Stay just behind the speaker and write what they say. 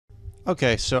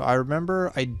Okay, so I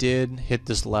remember I did hit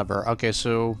this lever. Okay,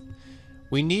 so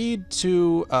we need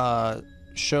to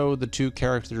show the two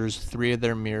characters three of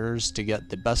their mirrors to get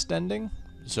the best ending.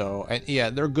 So, yeah,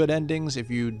 they're good endings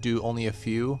if you do only a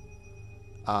few.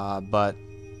 But,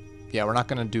 yeah, we're not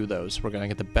going to do those. We're going to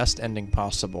get the best ending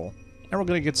possible. And we're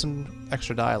going to get some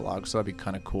extra dialogue, so that'd be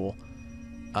kind of cool.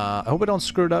 I hope I don't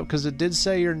screw it up, because it did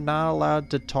say you're not allowed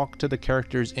to talk to the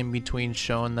characters in between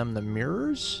showing them the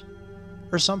mirrors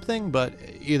or something, but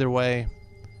either way,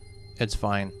 it's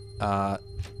fine. I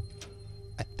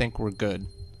think we're good.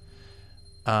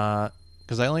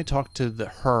 Because I only talked to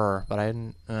her, but I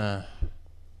didn't.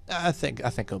 I think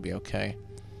it'll be okay.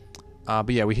 But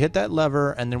yeah, we hit that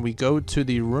lever, and then we go to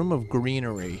the room of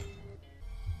greenery.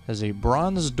 There's a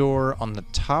bronze door on the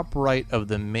top right of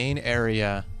the main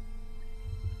area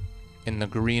in the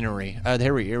greenery.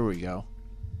 Here we go.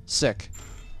 Sick.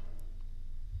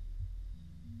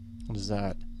 What is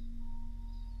that?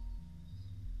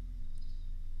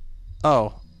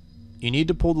 Oh. You need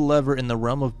to pull the lever in the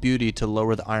realm of beauty to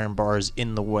lower the iron bars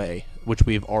in the way, which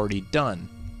we've already done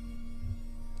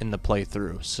in the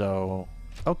playthrough. So,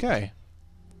 okay.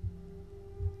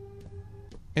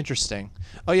 Interesting.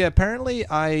 Oh yeah, apparently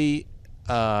I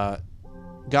got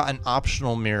an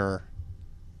optional mirror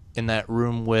in that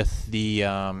room with the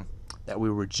that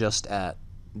we were just at.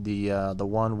 The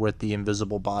one with the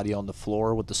invisible body on the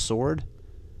floor with the sword.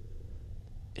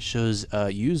 It shows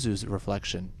Yuzu's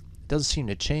reflection. It doesn't seem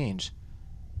to change.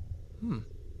 All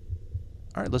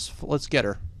right, let's get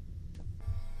her.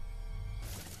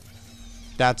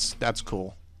 That's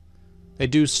cool. They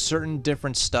do certain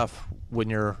different stuff when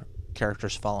your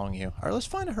character's following you. All right, let's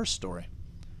find her story.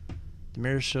 The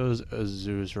mirror shows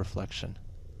Azu's reflection.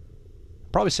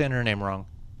 Probably saying her name wrong.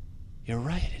 You're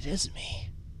right, it is me.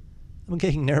 I'm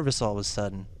getting nervous all of a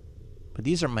sudden. But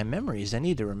these are my memories. I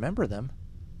need to remember them.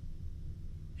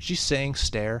 Is she saying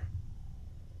stare?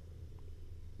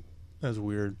 That's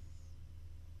weird.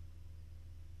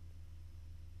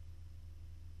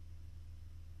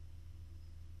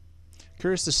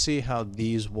 Curious to see how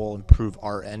these will improve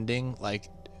our ending. Like,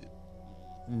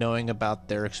 knowing about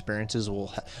their experiences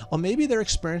will... Or maybe their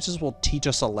experiences will teach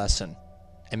us a lesson.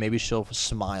 And maybe she'll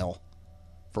smile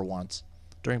for once.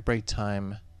 During break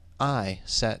time, I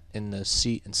sat in the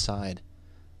seat inside.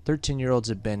 13-year-olds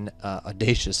have been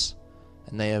audacious,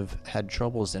 and they have had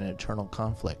troubles in eternal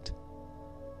conflict.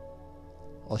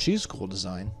 Well, she's cool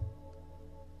design.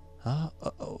 Huh?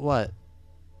 What?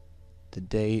 The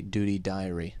day duty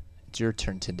diary. It's your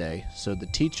turn today. So the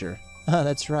teacher...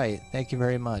 that's right. Thank you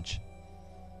very much.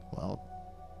 Well,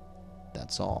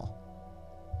 that's all.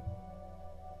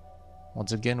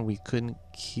 Once again, we couldn't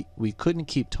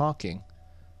keep talking,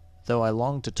 though I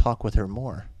longed to talk with her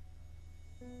more.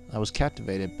 I was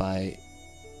captivated by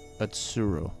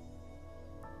Atsuru.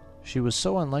 She was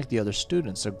so unlike the other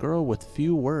students, a girl with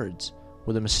few words,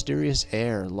 with a mysterious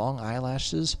air, long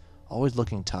eyelashes, always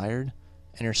looking tired,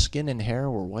 and her skin and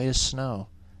hair were white as snow.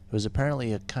 It was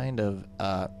apparently a kind of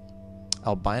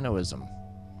albinoism.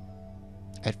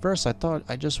 At first, I thought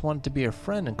I just wanted to be her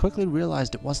friend, and quickly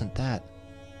realized it wasn't that.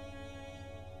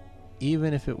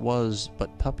 Even if it was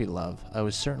but puppy love, I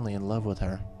was certainly in love with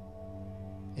her.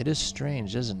 It is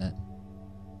strange, isn't it?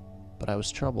 But I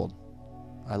was troubled.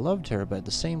 I loved her, but at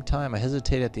the same time I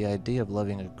hesitated at the idea of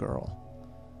loving a girl.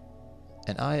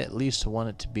 And I at least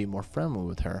wanted to be more friendly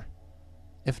with her.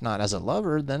 If not as a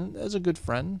lover, then as a good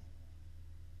friend.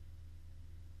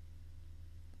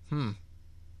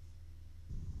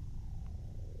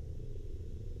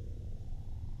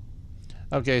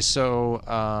 Okay, so,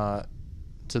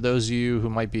 to those of you who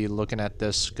might be looking at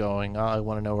this going, oh, I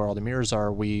want to know where all the mirrors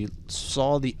are, we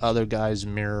saw the other guy's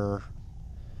mirror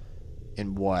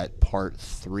in what, part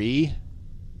 3?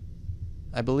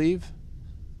 I believe?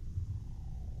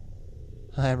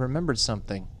 I remembered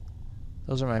something.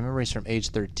 Those are my memories from age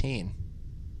 13.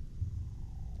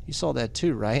 You saw that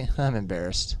too, right? I'm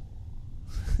embarrassed.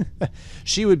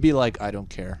 She would be like, I don't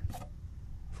care.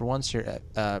 For once your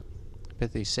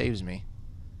empathy saves me.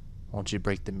 Won't you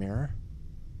break the mirror?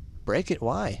 Break it?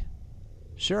 Why?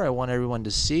 Sure, I want everyone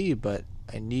to see, but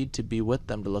I need to be with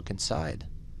them to look inside.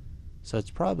 So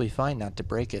it's probably fine not to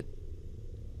break it.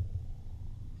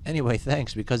 Anyway,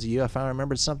 thanks. Because of you, I finally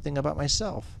remembered something about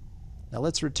myself. Now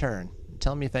let's return.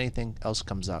 Tell me if anything else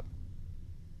comes up.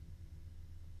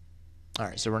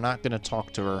 Alright, so we're not going to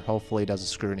talk to her. Hopefully it doesn't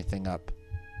screw anything up.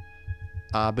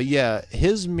 But yeah,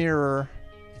 his mirror,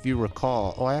 if you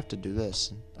recall... Oh, I have to do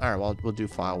this. Alright, well, we'll do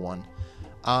file 1.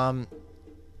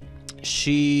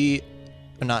 The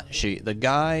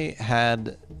guy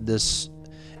had this...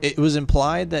 It was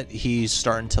implied that he's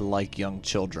starting to like young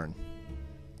children.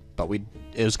 but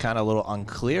it was kind of a little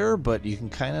unclear, but you can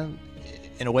kind of,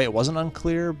 in a way it wasn't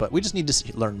unclear, but we just need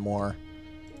to learn more.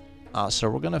 So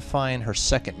we're going to find her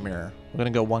second mirror. We're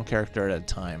going to go one character at a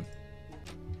time.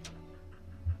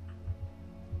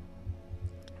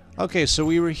 Okay, so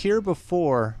we were here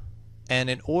before, and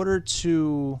in order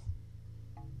to...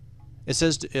 It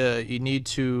says you need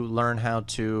to learn how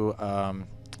to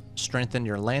strengthen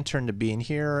your lantern to be in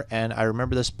here, and I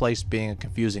remember this place being a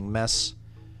confusing mess.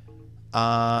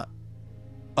 Oh.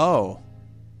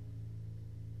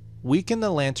 Weaken the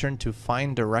lantern to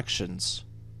find directions.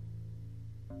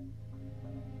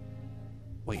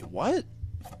 Wait, what?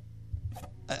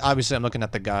 Obviously, I'm looking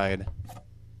at the guide.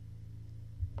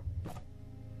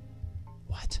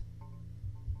 What?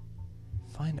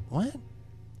 Find what?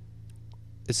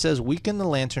 It says weaken the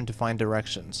lantern to find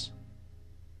directions.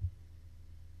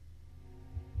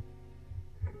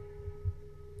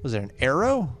 Was there an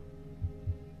arrow?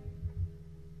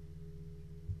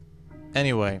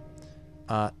 Anyway,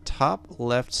 top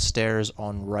left stairs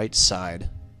on right side.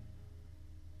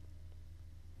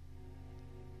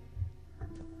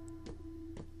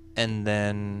 And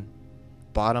then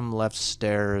bottom left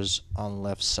stairs on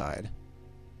left side.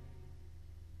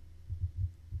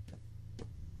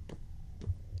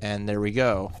 And there we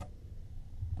go.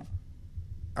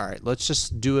 Alright, let's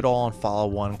just do it all and follow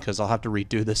one, because I'll have to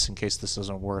redo this in case this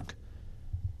doesn't work.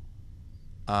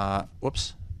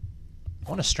 Whoops. I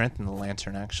want to strengthen the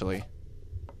lantern, actually.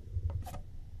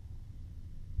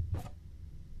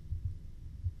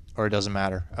 Or it doesn't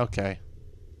matter. Okay.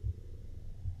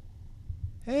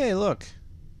 Hey, look.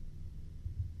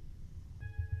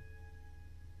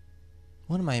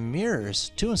 One of my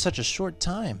mirrors. 2 in such a short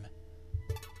time.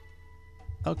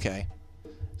 Okay.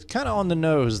 It's kind of on the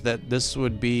nose that this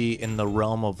would be in the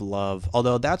realm of love.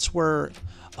 Although that's where...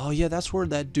 Oh, yeah, that's where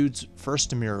that dude's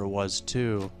first mirror was,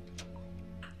 too.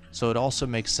 So it also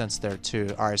makes sense there, too.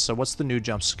 Alright, so what's the new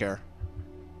jump scare?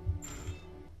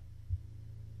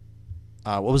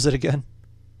 What was it again?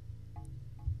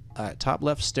 Top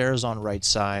left stairs on right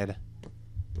side.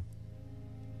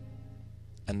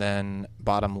 And then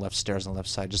bottom left stairs on left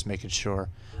side, just making sure.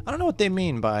 I don't know what they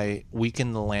mean by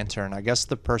weaken the lantern. I guess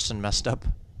the person messed up.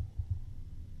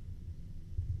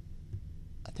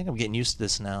 I think I'm getting used to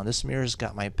this now. This mirror's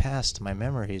got my past, my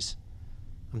memories.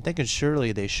 I'm thinking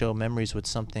surely they show memories with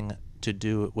something to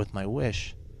do with my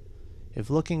wish. If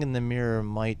looking in the mirror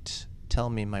might tell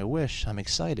me my wish, I'm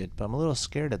excited, but I'm a little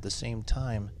scared at the same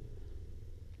time.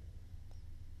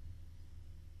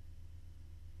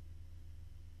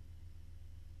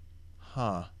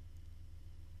 Huh.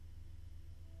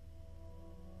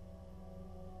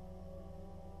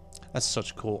 That's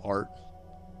such cool art.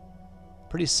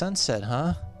 Pretty sunset,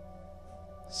 huh?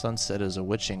 Sunset is a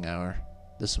witching hour.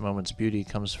 This moment's beauty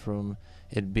comes from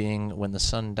it being when the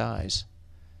sun dies.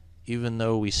 Even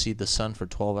though we see the sun for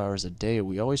 12 hours a day,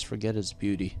 we always forget its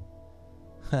beauty.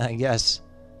 I guess.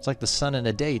 It's like the sun in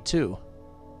a day, too.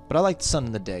 But I like the sun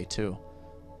in the day, too.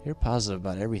 You're positive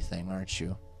about everything, aren't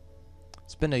you?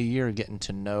 It's been a year getting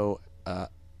to know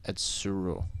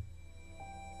Etsuru.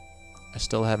 I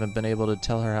still haven't been able to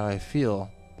tell her how I feel,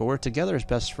 but we're together as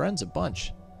best friends a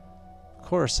bunch. Of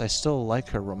course, I still like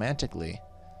her romantically,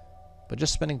 but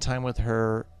just spending time with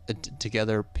her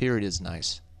together, period, is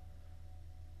nice.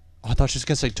 Oh, I thought she was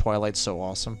going to say Twilight's so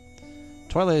awesome.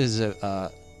 Twilight is a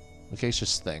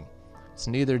vacacious thing. It's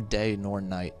neither day nor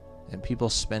night, and people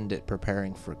spend it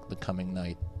preparing for the coming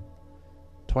night.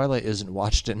 Twilight isn't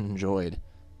watched and enjoyed.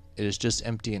 It is just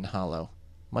empty and hollow,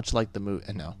 much like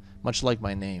the much like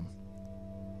my name.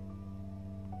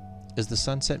 Is the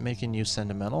sunset making you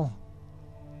sentimental?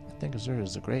 I think Azura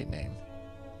is a great name.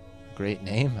 A great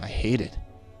name? I hate it.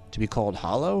 To be called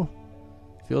hollow?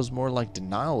 Feels more like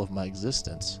denial of my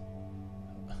existence.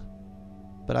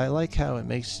 But I like how it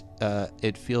makes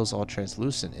it feels all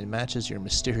translucent. It matches your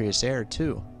mysterious air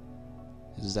too.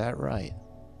 Is that right?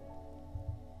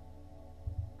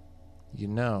 You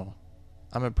know,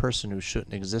 I'm a person who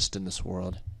shouldn't exist in this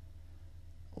world.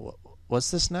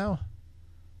 What's this now?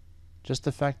 Just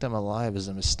the fact I'm alive is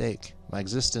a mistake. My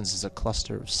existence is a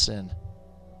cluster of sin.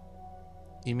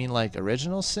 You mean like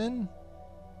original sin?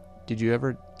 Did you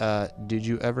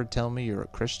ever tell me you're a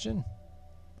Christian?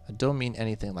 I don't mean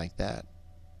anything like that.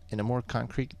 In a more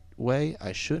concrete way,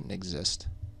 I shouldn't exist.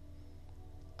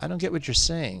 I don't get what you're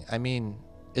saying. I mean,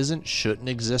 isn't shouldn't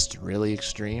exist really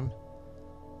extreme?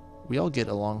 We all get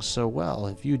along so well.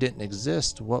 If you didn't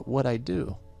exist, what would I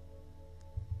do?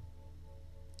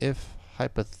 If,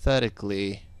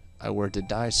 hypothetically, I were to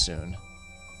die soon,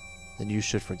 then you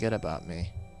should forget about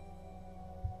me.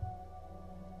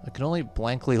 I can only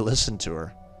blankly listen to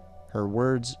her. her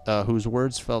words, whose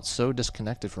words felt so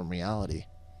disconnected from reality.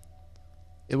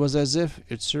 It was as if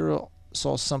Utsuro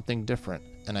saw something different,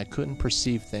 and I couldn't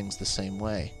perceive things the same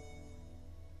way.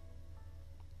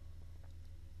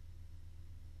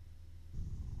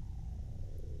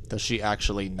 Does she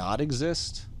actually not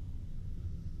exist?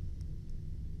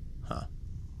 Huh.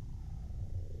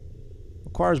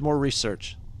 Requires more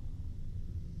research.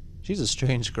 She's a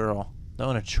strange girl, though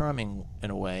in a charming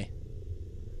in a way.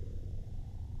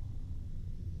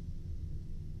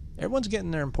 Everyone's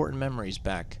getting their important memories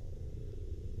back.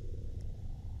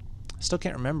 I still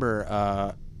can't remember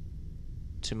I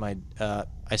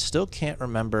still can't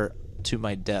remember to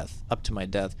my death. Up to my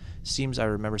death. Seems I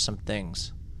remember some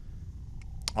things.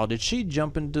 Oh, did she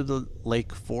jump into the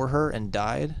lake for her and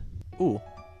died? Ooh.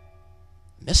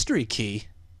 Mystery key.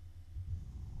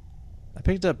 I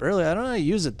picked it up earlier. I don't know how to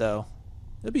use it, though.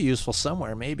 It'd be useful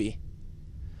somewhere, maybe.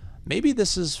 Maybe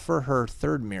this is for her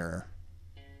third mirror.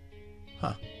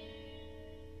 Huh.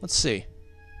 Let's see.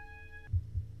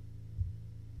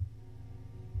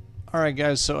 Alright,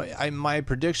 guys, so my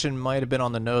prediction might have been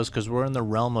on the nose because we're in the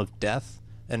realm of death.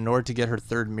 And in order to get her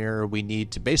third mirror, we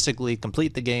need to basically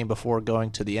complete the game before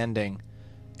going to the ending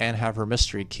and have her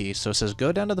mystery key. So it says,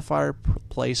 go down to the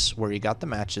fireplace where you got the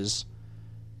matches.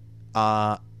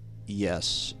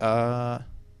 Yes. Oh,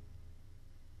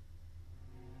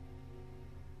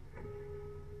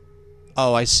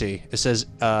 I see. It says,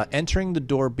 entering the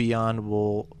door beyond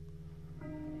will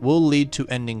lead to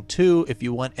ending 2. If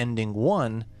you want ending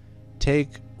 1,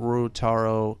 take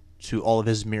Ryutaro to all of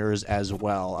his mirrors as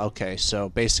well. Okay, so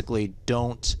basically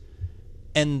don't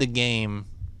end the game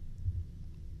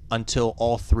until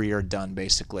all 3 are done,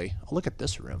 basically. Oh, look at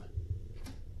this room.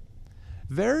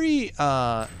 Very,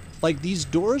 like, these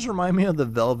doors remind me of the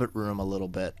Velvet Room a little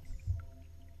bit.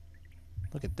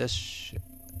 Look at this shit.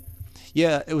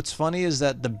 Yeah, what's funny is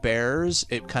that the bears,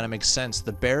 it kind of makes sense.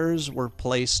 The bears were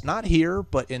placed, not here,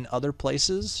 but in other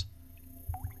places,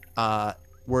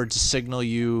 were to signal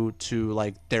you to,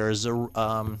 like, there is a,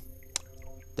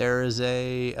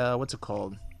 what's it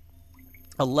called?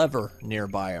 A lever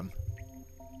nearby him.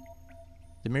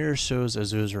 The mirror shows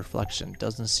Azu's reflection.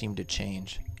 Doesn't seem to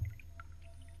change.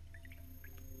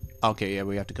 Okay, yeah,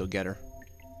 we have to go get her.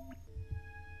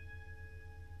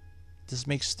 This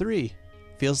makes 3.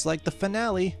 Feels like the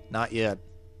finale. Not yet.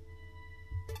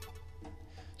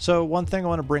 So one thing I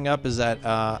want to bring up is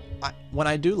that when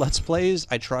I do Let's Plays,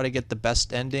 I try to get the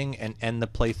best ending and end the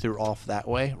playthrough off that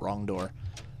way. Wrong door.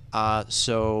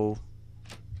 So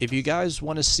if you guys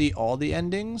want to see all the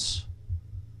endings,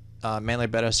 Manly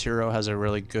Badass Hero has a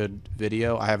really good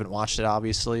video. I haven't watched it,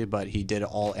 obviously, but he did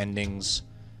all endings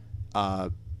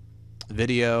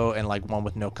video and like one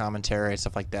with no commentary and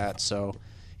stuff like that. So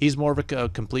he's more of a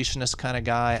completionist kind of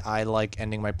guy. I like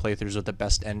ending my playthroughs with the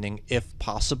best ending if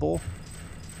possible.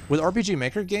 With RPG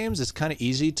Maker games, it's kind of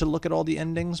easy to look at all the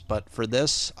endings, but for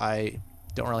this, I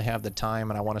don't really have the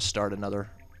time, and I want to start another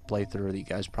playthrough that you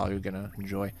guys probably are going to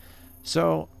enjoy.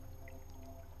 So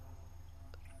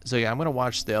yeah, I'm going to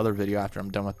watch the other video after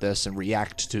I'm done with this and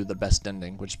react to the best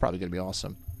ending, which is probably going to be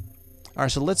awesome.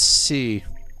 Alright, so let's see.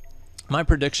 My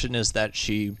prediction is that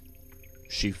she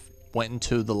went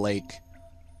into the lake,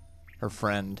 her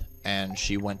friend, and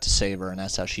she went to save her, and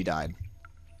that's how she died.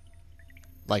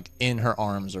 Like, in her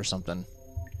arms or something.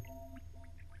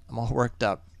 I'm all worked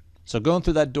up. So going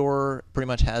through that door pretty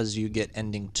much has you get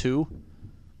ending 2.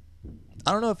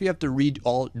 I don't know if you have to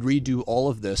redo all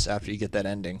of this after you get that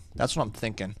ending. That's what I'm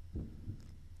thinking.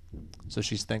 So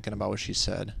she's thinking about what she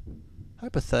said.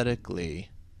 Hypothetically,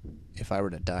 if I were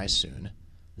to die soon,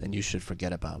 then you should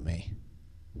forget about me.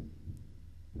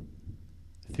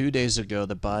 A few days ago,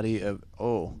 the body of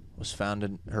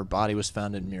her body was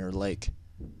found in Mirror Lake.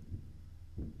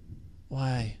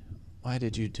 Why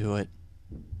did you do it?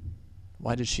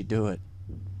 Why did she do it?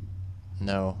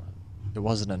 No, it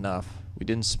wasn't enough. We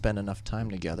didn't spend enough time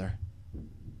together.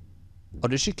 Oh,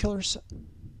 did she kill herself?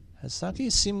 Has Saki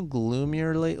seemed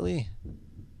gloomier lately?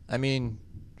 I mean,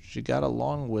 she got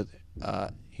along with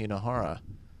Hinohara,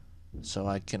 so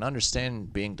I can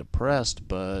understand being depressed,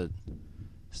 but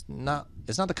it's not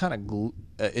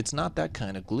that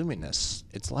kind of gloominess.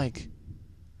 It's like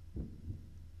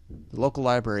the local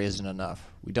library isn't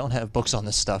enough. We don't have books on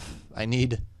this stuff. I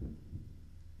need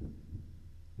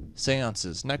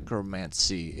seances,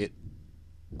 necromancy. It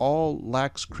all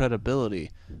lacks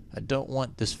credibility. I don't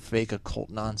want this fake occult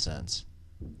nonsense.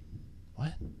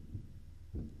 What?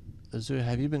 Usui,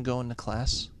 have you been going to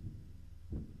class?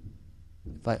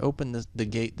 If I open the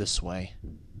gate this way.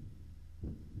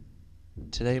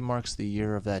 Today marks the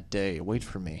year of that day. Wait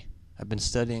for me. I've been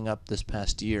studying up this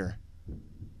past year.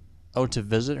 Oh, to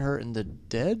visit her in the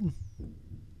dead?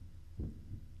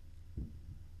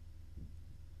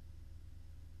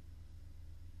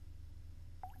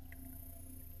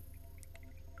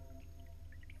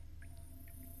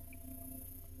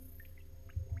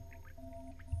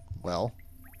 Well,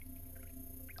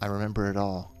 I remember it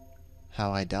all.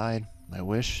 How I died, my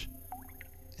wish,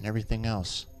 and everything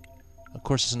else. Of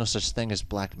course, there's no such thing as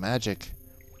black magic.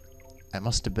 I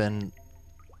must have been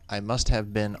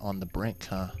on the brink,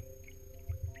 huh?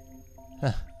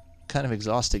 Kind of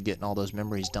exhausted getting all those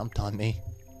memories dumped on me.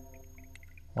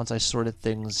 Once I sorted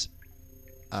things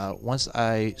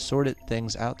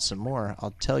out some more,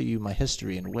 I'll tell you my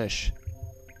history and wish.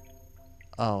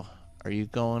 Oh, are you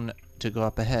going to go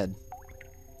up ahead?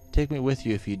 Take me with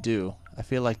you if you do. I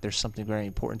feel like there's something very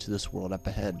important to this world up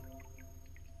ahead.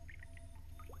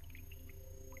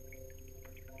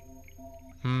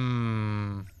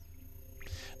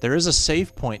 There is a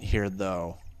save point here,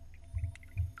 though.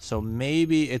 So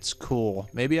maybe it's cool.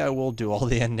 Maybe I will do all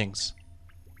the endings.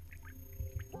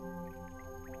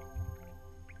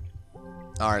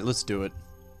 Alright, let's do it.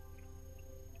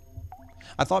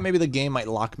 I thought maybe the game might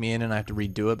lock me in and I have to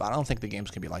redo it, but I don't think the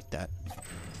game's gonna be like that.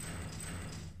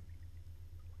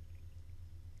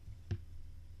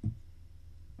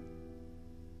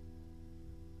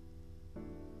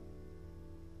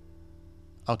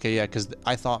 Okay, yeah, because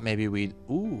I thought maybe we'd...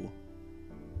 Ooh.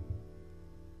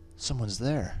 Someone's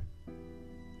there.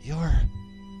 You're...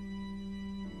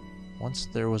 Once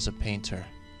there was a painter.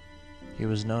 He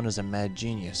was known as a mad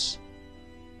genius.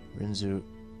 Rinzu...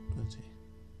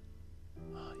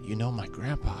 You know my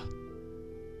grandpa.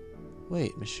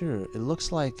 Wait, Mishiro, it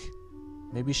looks like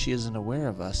maybe she isn't aware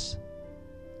of us.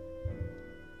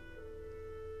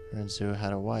 Rinzu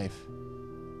had a wife,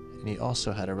 and he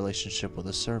also had a relationship with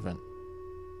a servant.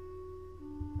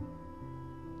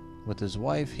 With his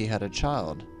wife, he had a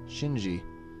child, Shinji.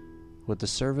 With the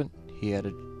servant, he had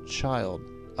a child.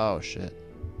 Oh, shit.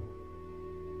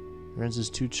 Renzu's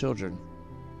 2 children,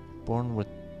 born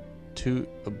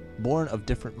of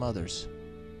different mothers.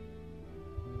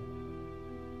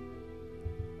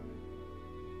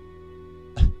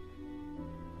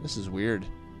 This is weird.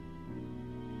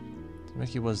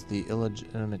 Tamaki was the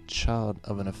illegitimate child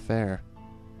of an affair,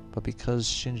 but because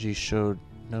Shinji showed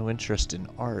no interest in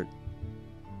art,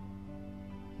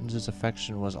 Renzu's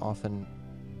affection was often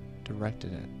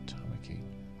directed at Tamaki,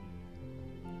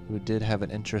 who did have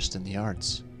an interest in the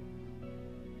arts.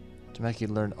 Tamaki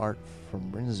learned art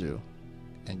from Rinzu,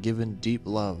 and given deep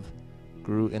love,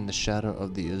 grew in the shadow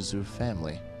of the Usui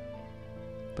family.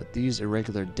 But these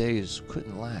irregular days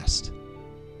couldn't last.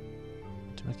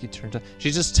 Tamaki turned up.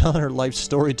 She's just telling her life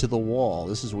story to the wall.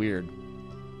 This is weird.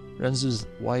 Renzu's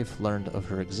wife learned of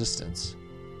her existence.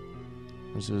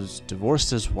 Renzu's divorced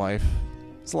his wife.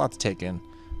 It's a lot to take in,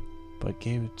 but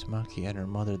gave Tamaki and her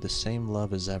mother the same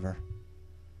love as ever.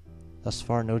 Thus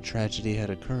far, no tragedy had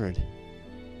occurred.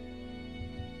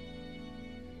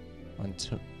 When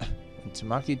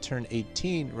Tamaki turned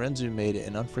 18, Renzu made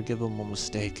an unforgivable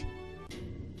mistake.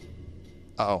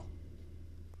 Uh-oh.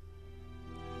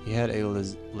 He had a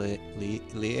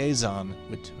liaison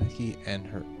with Tamaki and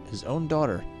his own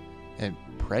daughter, and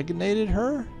impregnated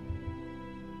her?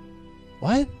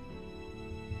 What?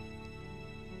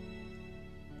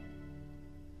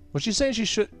 Was she saying she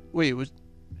should... Wait, was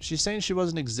she saying she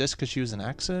wasn't exist because she was an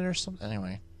accident or something?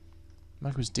 Anyway,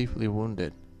 Tamaki was deeply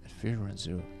wounded and feared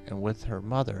Renzu, and with her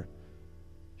mother,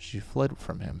 she fled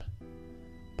from him.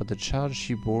 But the child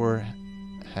she bore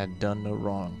had done no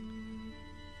wrong.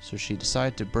 So she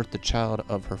decided to birth the child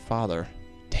of her father.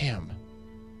 Damn.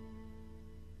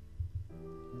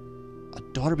 A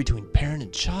daughter between parent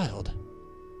and child.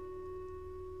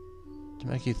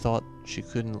 Tamaki thought she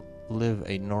couldn't live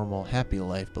a normal, happy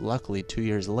life, but luckily 2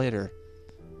 years later,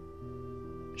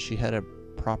 she had a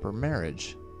proper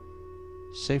marriage,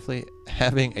 safely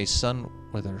having a son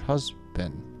with her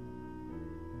husband.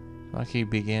 Tamaki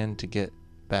began to get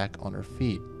back on her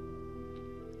feet.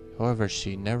 However,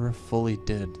 she never fully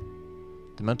did.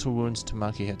 The mental wounds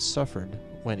Tamaki had suffered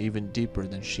went even deeper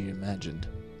than she imagined.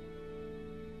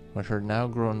 When her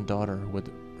now-grown daughter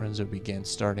with Renzu began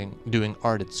doing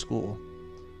art at school,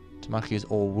 Tamaki's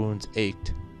old wounds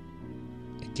ached.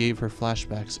 It gave her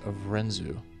flashbacks of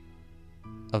Renzu,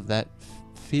 of that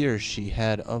fear she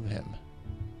had of him.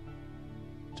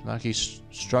 Tamaki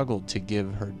struggled to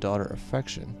give her daughter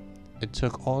affection. It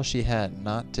took all she had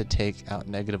not to take out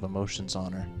negative emotions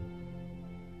on her.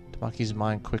 Tamaki's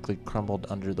mind quickly crumbled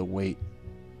under the weight.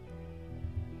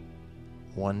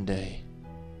 One day,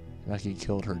 Tamaki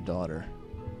killed her daughter.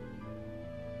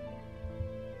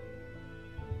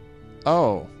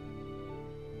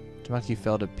 Tamaki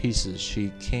fell to pieces.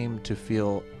 She came to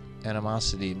feel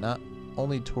animosity not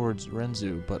only towards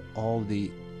Renzu, but all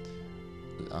these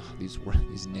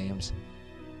names.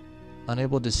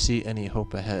 Unable to see any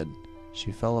hope ahead,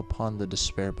 she fell upon the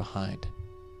despair behind.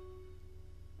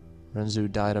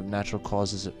 Renzu died of natural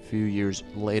causes a few years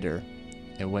later,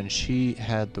 and when she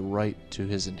had the right to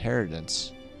his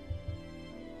inheritance,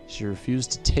 she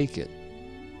refused to take it.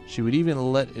 She would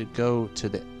even let it go to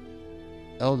the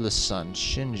eldest son,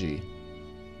 Shinji.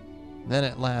 Then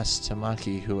at last,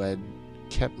 Tamaki, who had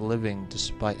kept living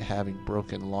despite having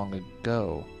broken long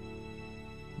ago,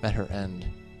 met her end.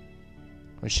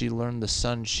 When she learned the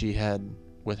son she had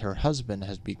with her husband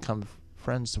has become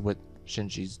friends with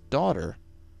Shinji's daughter.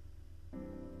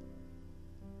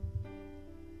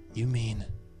 You mean...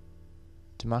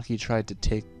 Tamaki tried to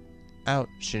take out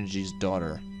Shinji's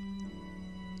daughter,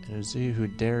 and Usui, who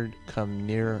dared come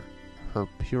near her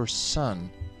pure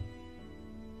son.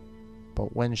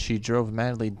 But when she drove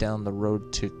madly down the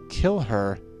road to kill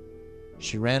her,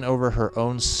 she ran over her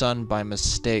own son by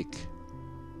mistake.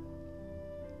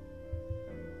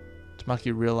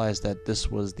 Tamaki realized that this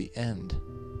was the end,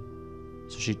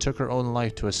 so she took her own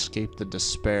life to escape the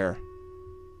despair.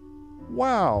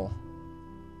 Wow!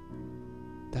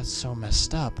 That's so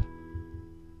messed up.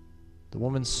 The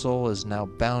woman's soul is now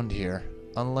bound here,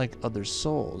 unlike other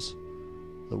souls.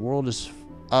 The world is...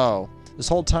 Oh, this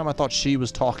whole time I thought she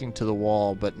was talking to the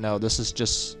wall, but no, this is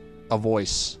just a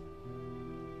voice.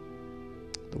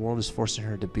 The world is forcing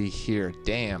her to be here.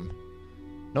 Damn.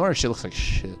 No wonder she looks like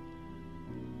shit.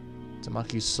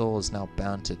 Tamaki's soul is now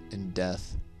bound in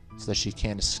death, so that she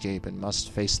can't escape and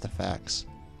must face the facts.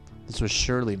 This was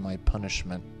surely my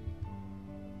punishment.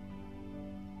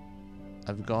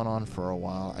 I've gone on for a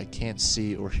while. I can't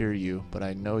see or hear you, but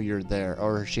I know you're there.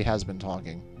 Or she has been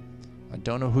talking. I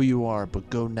don't know who you are, but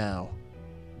go now.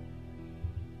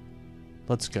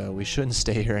 Let's go. We shouldn't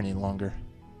stay here any longer.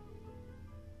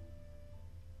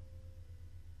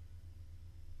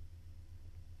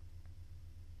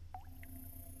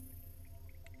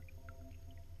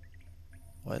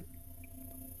 What?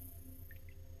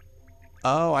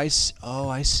 Oh, I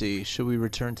see. Should we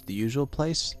return to the usual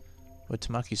place? With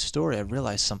Tamaki's story, I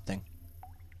realized something.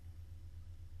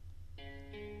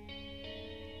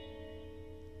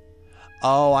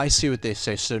 Oh, I see what they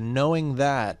say. So knowing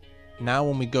that, now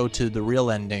when we go to the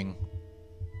real ending,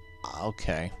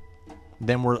 okay.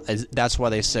 Then that's why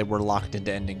they said we're locked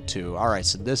into ending 2. Alright,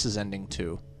 so this is ending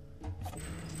 2.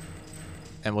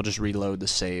 And we'll just reload the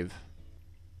save.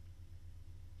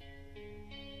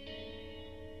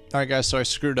 Alright guys, so I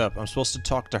screwed up. I'm supposed to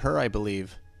talk to her, I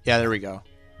believe. Yeah, there we go.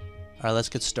 Alright, let's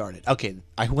get started. Okay,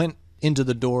 I went into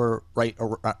the door right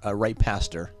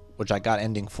past her, which I got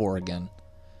ending 4 again.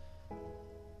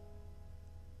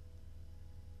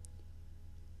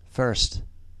 First,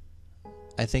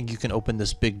 I think you can open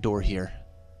this big door here.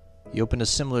 You opened a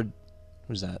similar...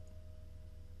 Who's that?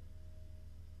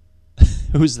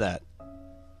 Who's that?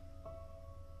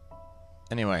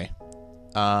 Anyway,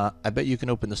 I bet you can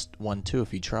open this one too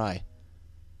if you try.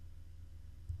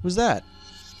 Who's that?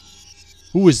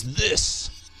 Who is this?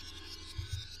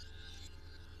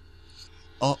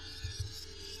 Oh.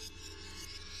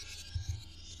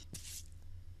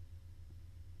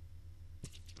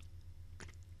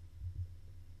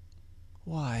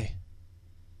 Why?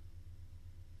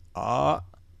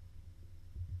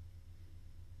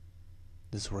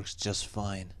 This works just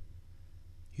fine.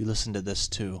 You listen to this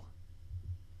too.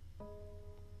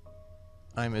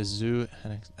 I'm Izu,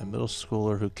 a middle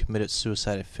schooler who committed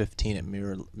suicide at 15 at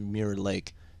Mirror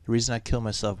Lake. The reason I killed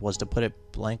myself was, to put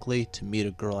it blankly, to meet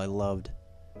a girl I loved.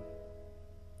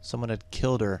 Someone had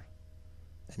killed her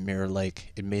at Mirror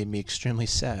Lake. It made me extremely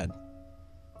sad.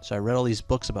 So I read all these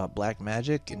books about black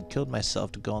magic and killed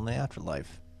myself to go in the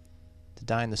afterlife. To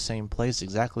die in the same place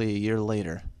exactly a year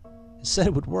later. It said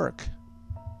it would work.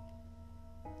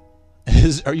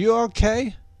 Are you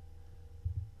okay?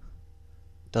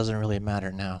 Doesn't really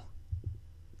matter now.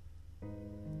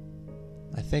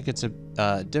 I think it's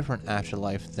a different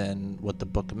afterlife than what the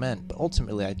book meant, but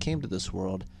ultimately I came to this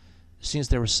world. It seems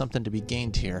there was something to be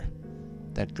gained here.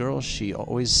 That girl, she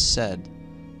always said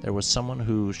there was someone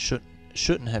who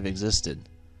shouldn't have existed.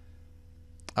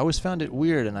 I always found it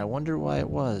weird, and I wonder why it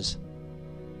was.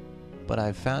 But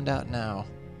I've found out now.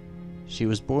 She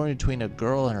was born between a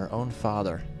girl and her own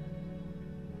father.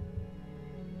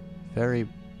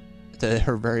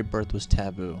 Her very birth was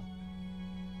taboo.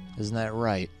 Isn't that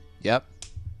right? Yep.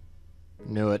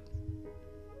 Knew it.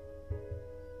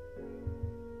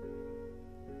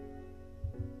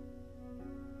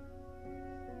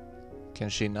 Can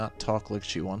she not talk like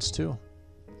she wants to?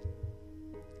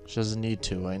 She doesn't need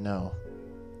to, I know.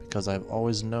 Because I've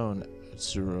always known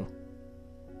Tsuru.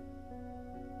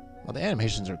 Well, the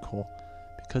animations are cool.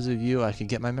 Because of you, I could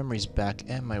get my memories back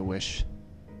and my wish.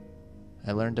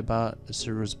 I learned about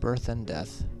Tsuru's birth and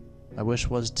death. My wish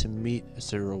was to meet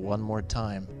Tsuru one more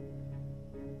time.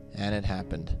 And it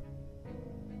happened.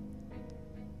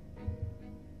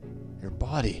 Your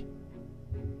body.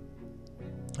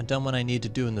 I've done what I need to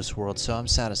do in this world, so I'm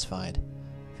satisfied.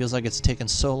 Feels like it's taken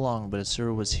so long, but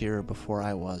Tsuru was here before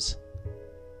I was.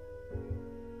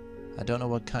 I don't know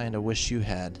what kind of wish you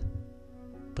had,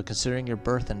 but considering your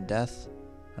birth and death,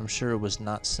 I'm sure it was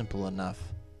not simple enough.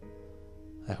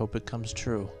 I hope it comes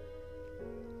true,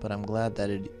 but I'm glad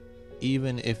that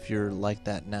even if you're like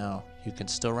that now, you can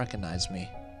still recognize me.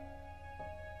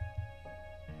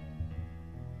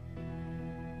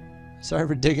 Sorry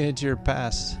for digging into your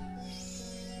past.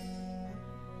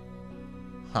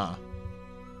 Huh.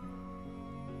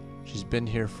 She's been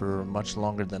here for much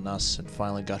longer than us and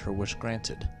finally got her wish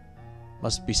granted.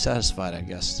 Must be satisfied, I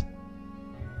guess.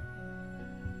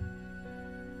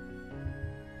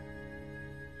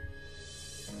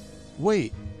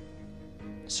 Wait.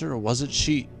 Tsuru, wasn't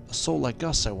she a soul like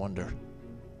us, I wonder?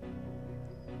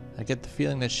 I get the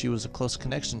feeling that she was a close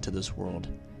connection to this world.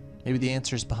 Maybe the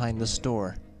answer is behind this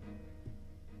door.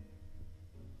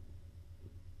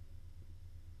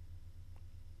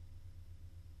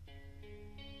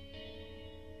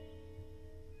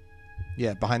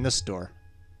 Yeah, behind this door.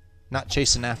 Not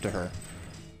chasing after her.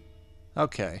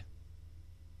 Okay.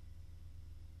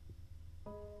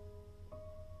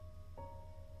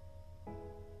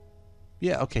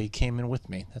 Yeah, okay, he came in with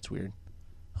me. That's weird.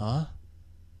 Huh?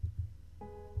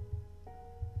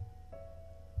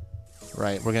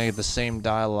 Right, we're gonna get the same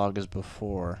dialogue as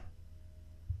before.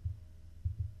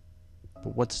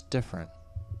 But what's different?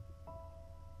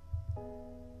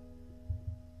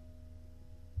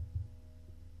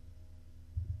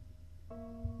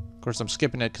 Of course, I'm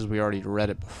skipping it because we already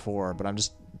read it before, but I'm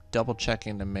just double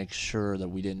checking to make sure that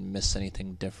we didn't miss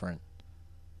anything different.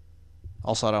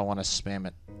 Also, I don't want to spam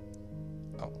it.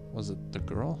 Oh, was it the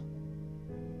girl?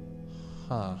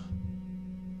 Huh.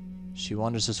 She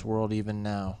wanders this world even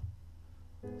now.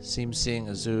 Seems seeing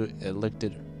Usui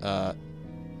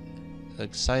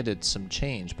excited some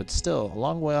change, but still a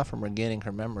long way off from regaining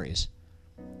her memories.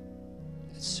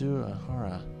 Itsuru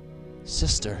Ahara.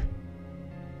 Sister.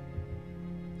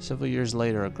 Several years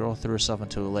later, a girl threw herself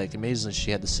into a lake. Amazingly,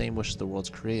 she had the same wish as the world's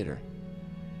creator.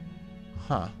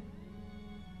 Huh.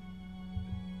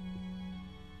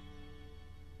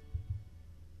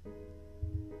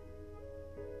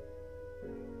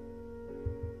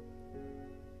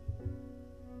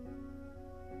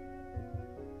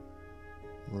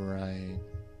 Right.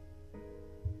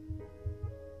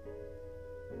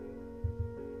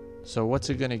 So what's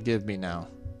it gonna give me now?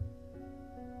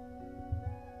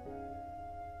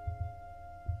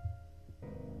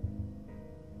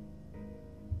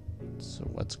 So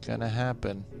what's gonna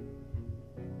happen?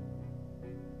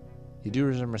 You do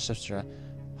remember sister.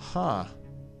 Huh.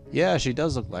 Yeah, she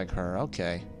does look like her.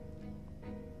 Okay.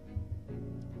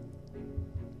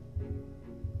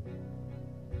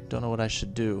 Don't know what I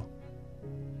should do.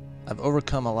 I've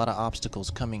overcome a lot of obstacles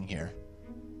coming here.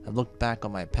 I've looked back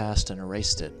on my past and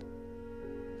erased it.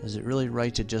 Is it really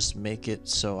right to just make it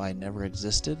so I never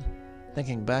existed?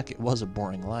 Thinking back, it was a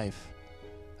boring life.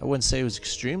 I wouldn't say it was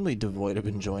extremely devoid of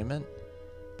enjoyment,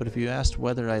 but if you asked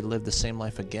whether I'd live the same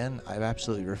life again, I'd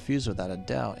absolutely refuse without a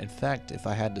doubt. In fact, if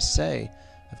I had to say,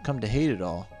 I've come to hate it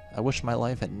all. I wish my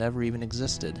life had never even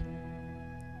existed.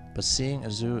 But seeing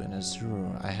Usui and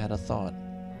Tsuru, I had a thought.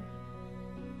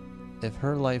 If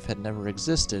her life had never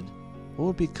existed, what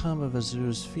would become of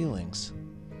Azu's feelings?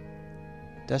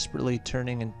 Desperately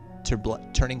turning to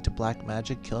black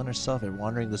magic, killing herself and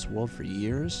wandering this world for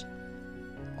years?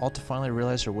 All to finally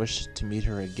realize her wish to meet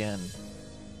her again.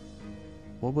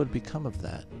 What would become of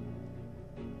that?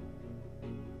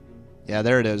 Yeah,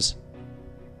 there it is.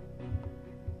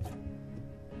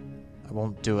 I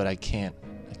won't do it, I can't.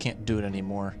 I can't do it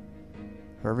anymore.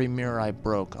 For every mirror I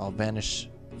broke, I'll vanish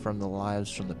from the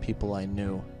lives from the people I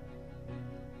knew.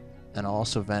 And I'll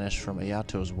also vanish from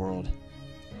Ayato's world.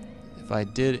 If I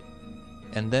did,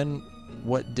 and then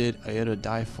what did Ayato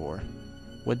die for?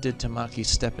 What did Tamaki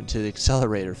step into the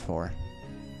accelerator for?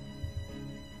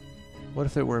 What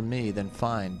if it were me, then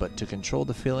fine, but to control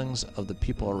the feelings of the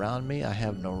people around me, I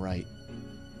have no right.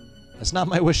 That's not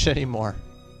my wish anymore.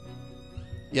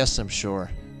 Yes, I'm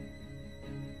sure.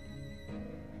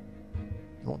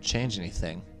 It won't change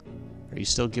anything. Are you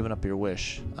still giving up your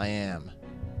wish? I am.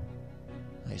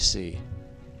 I see.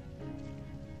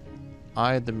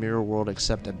 I, the mirror world,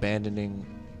 accept abandoning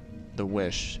the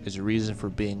wish, its reason for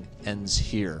being ends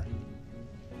here.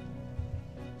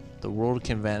 The world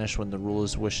can vanish when the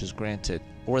ruler's wish is granted,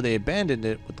 or they abandoned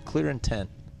it with clear intent.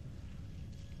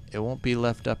 It won't be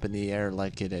left up in the air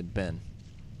like it had been.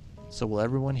 So will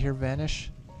everyone here vanish?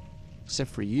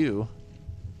 Except for you.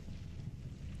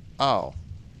 Oh.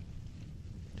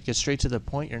 To get straight to the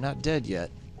point, you're not dead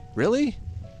yet. Really?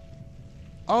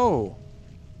 Oh.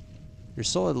 Your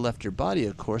soul had left your body,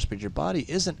 of course, but your body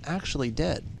isn't actually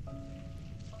dead.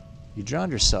 You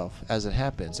drowned yourself. As it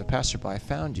happens, a passerby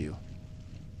found you.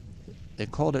 They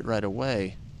called it right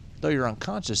away. Though you're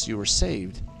unconscious, you were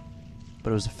saved.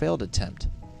 But it was a failed attempt.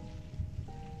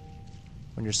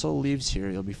 When your soul leaves here,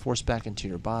 you'll be forced back into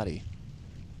your body.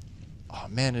 Oh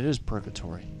man, it is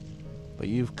purgatory. But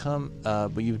you've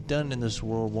done in this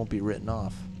world won't be written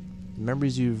off. The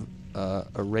memories you've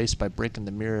erased by breaking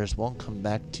the mirrors won't come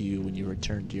back to you when you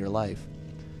return to your life.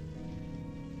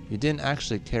 You didn't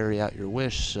actually carry out your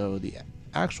wish, so the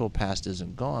actual past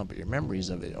isn't gone, but your memories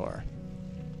of it are.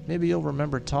 Maybe you'll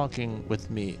remember talking with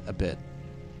me a bit,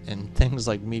 and things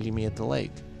like meeting me at the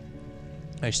lake.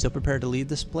 Are you still prepared to leave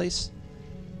this place?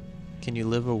 Can you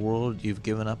live a world you've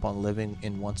given up on living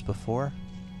in once before?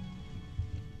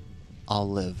 I'll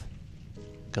live,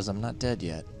 because I'm not dead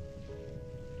yet.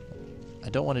 I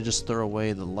don't want to just throw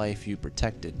away the life you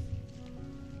protected.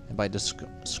 And by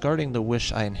discarding the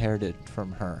wish I inherited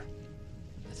from her,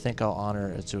 I think I'll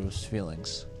honor Itsuo's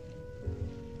feelings.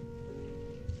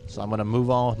 So I'm going to move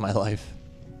on with my life.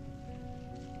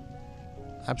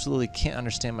 I absolutely can't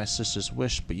understand my sister's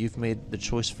wish, but you've made the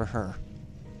choice for her.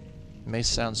 It may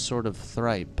sound sort of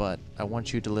trite, but I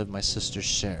want you to live my sister's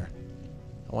share.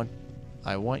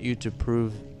 I want you to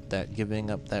prove that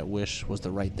giving up that wish was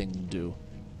the right thing to do.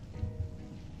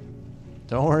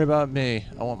 Don't worry about me.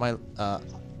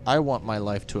 I want my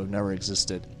life to have never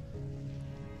existed.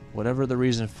 Whatever the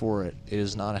reason for it, it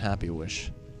is not a happy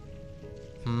wish.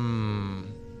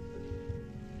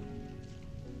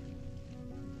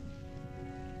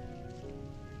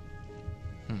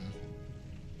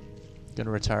 Gonna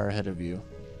retire ahead of you.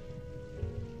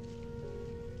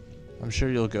 I'm sure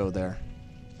you'll go there.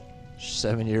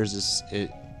 7 years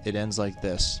it ends like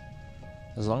this.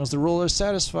 As long as the ruler is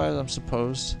satisfied, I'm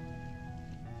supposed.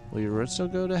 Will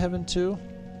Yuritsu go to heaven too?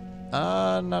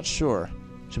 Not sure.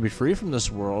 Should be free from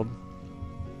this world.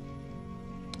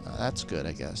 That's good,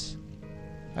 I guess.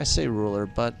 I say ruler,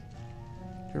 but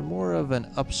you're more of an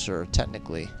upsir,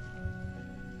 technically.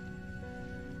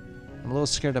 I'm a little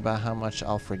scared about how much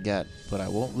I'll forget, but I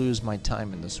won't lose my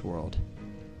time in this world.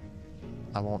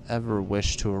 I won't ever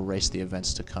wish to erase the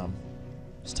events to come.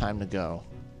 It's time to go.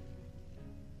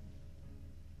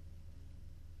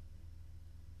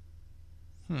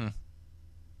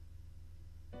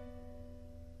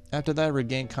 After that, I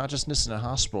regained consciousness in a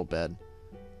hospital bed.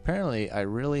 Apparently, I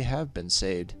really have been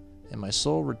saved, and my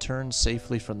soul returned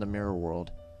safely from the mirror world.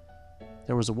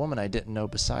 There was a woman I didn't know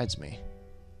besides me.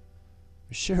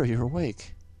 Mishiro, you're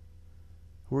awake.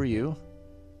 Who are you?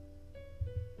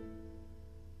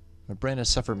 My brain has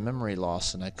suffered memory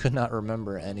loss, and I could not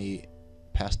remember any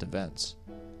past events.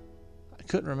 I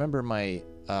couldn't remember my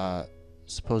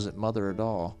supposed mother at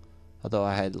all, although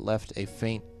I had left a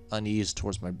faint unease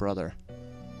towards my brother,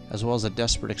 as well as a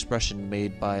desperate expression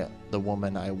made by the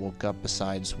woman I woke up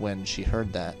besides when she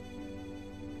heard that.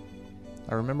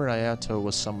 I remembered Ayato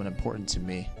was someone important to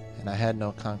me, and I had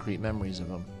no concrete memories of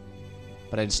him.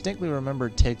 But I distinctly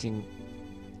remembered talking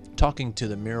to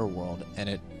the mirror world, and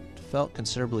it felt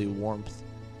considerable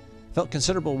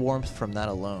warmth from that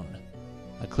alone.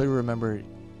 I clearly remember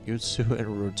Yutsu and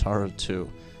Rotaro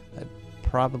too. I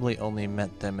probably only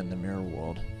met them in the mirror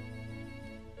world.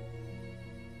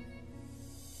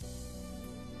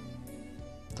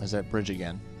 There's that bridge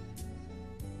again.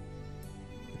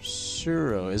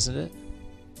 Shiro, isn't it?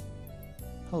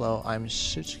 Hello, I'm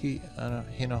Shichiki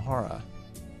Hinohara.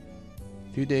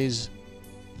 A few days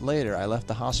later, I left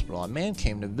the hospital. A man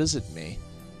came to visit me.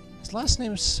 His last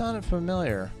name sounded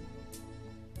familiar.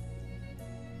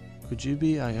 Could you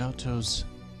be Ayato's?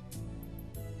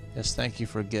 Yes, thank you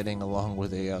for getting along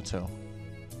with Ayato.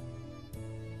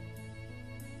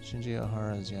 Shinji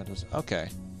Ohara is Ayato's. Okay.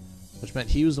 Which meant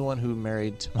he was the one who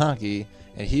married Tamaki,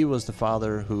 and he was the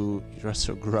father who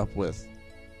Yuritsu grew up with.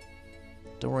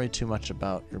 Don't worry too much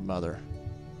about your mother.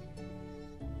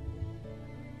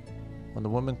 When the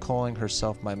woman calling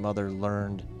herself my mother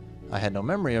learned I had no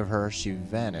memory of her, she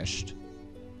vanished.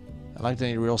 I lacked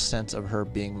any real sense of her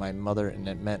being my mother, and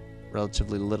it meant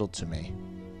relatively little to me.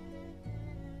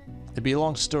 It'd be a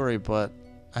long story, but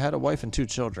I had a wife and 2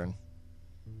 children.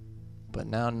 But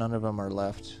now none of them are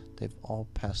left. They've all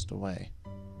passed away.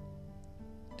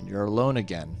 And you're alone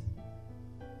again.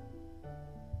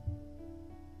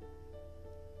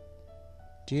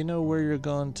 Do you know where you're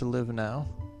going to live now?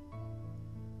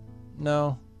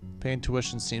 No. Paying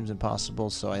tuition seems impossible,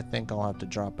 so I think I'll have to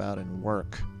drop out and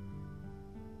work.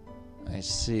 I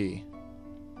see.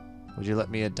 Would you let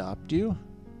me adopt you?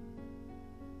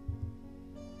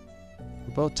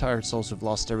 We're both tired souls who've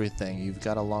lost everything. You've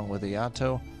got along with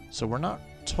Ayato, so we're not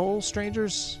total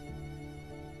strangers?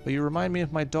 But you remind me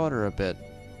of my daughter a bit.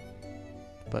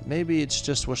 But maybe it's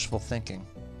just wishful thinking.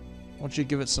 Won't you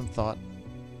give it some thought?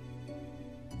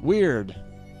 Weird.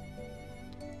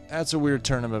 That's a weird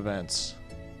turn of events.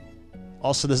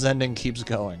 Also, this ending keeps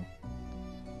going.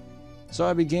 So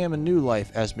I began a new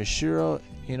life as Mishiro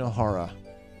Inohara.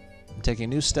 I'm taking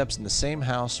new steps in the same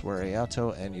house where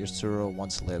Ayato and Yasuro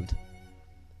once lived.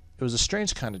 It was a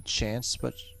strange kind of chance,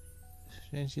 but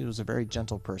he was a very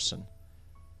gentle person.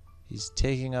 He's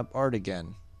taking up art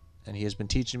again, and he has been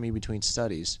teaching me between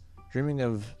studies, dreaming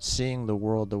of seeing the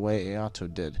world the way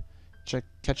Ayato did,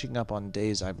 catching up on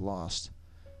days I've lost.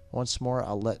 Once more,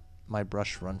 I'll let my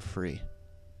brush run free.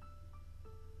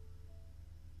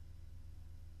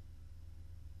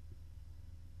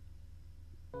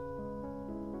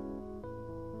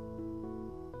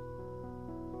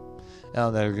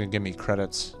 Oh, they're going to give me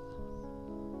credits.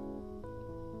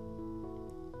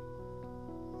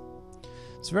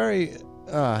 It's very...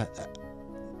 the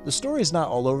story's not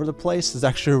all over the place. It's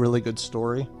actually a really good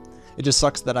story. It just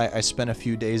sucks that I spent a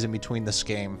few days in between this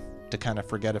game to kind of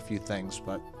forget a few things,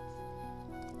 but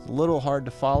it's a little hard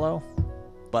to follow.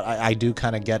 But I do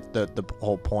kind of get the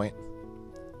whole point.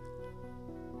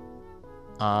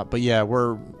 But yeah,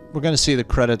 we're going to see the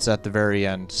credits at the very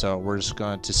end, so we're just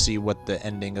going to see what the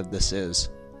ending of this is.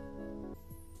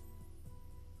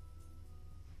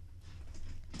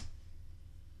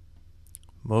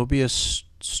 Mobius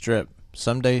strip.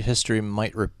 Someday history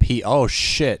might repeat. Oh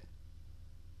shit.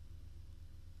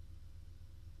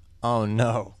 Oh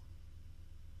no.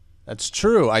 That's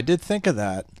true. I did think of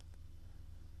that.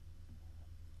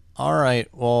 Alright,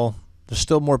 well, there's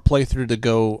still more playthrough to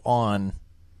go on.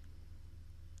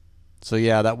 So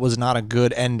yeah, that was not a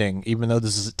good ending. Even though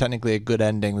this is technically a good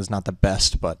ending, this is not the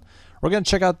best, but we're going to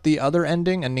check out the other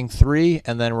ending, ending 3,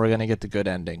 and then we're going to get the good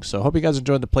ending. So I hope you guys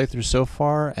enjoyed the playthrough so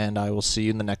far, and I will see you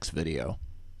in the next video.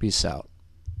 Peace out.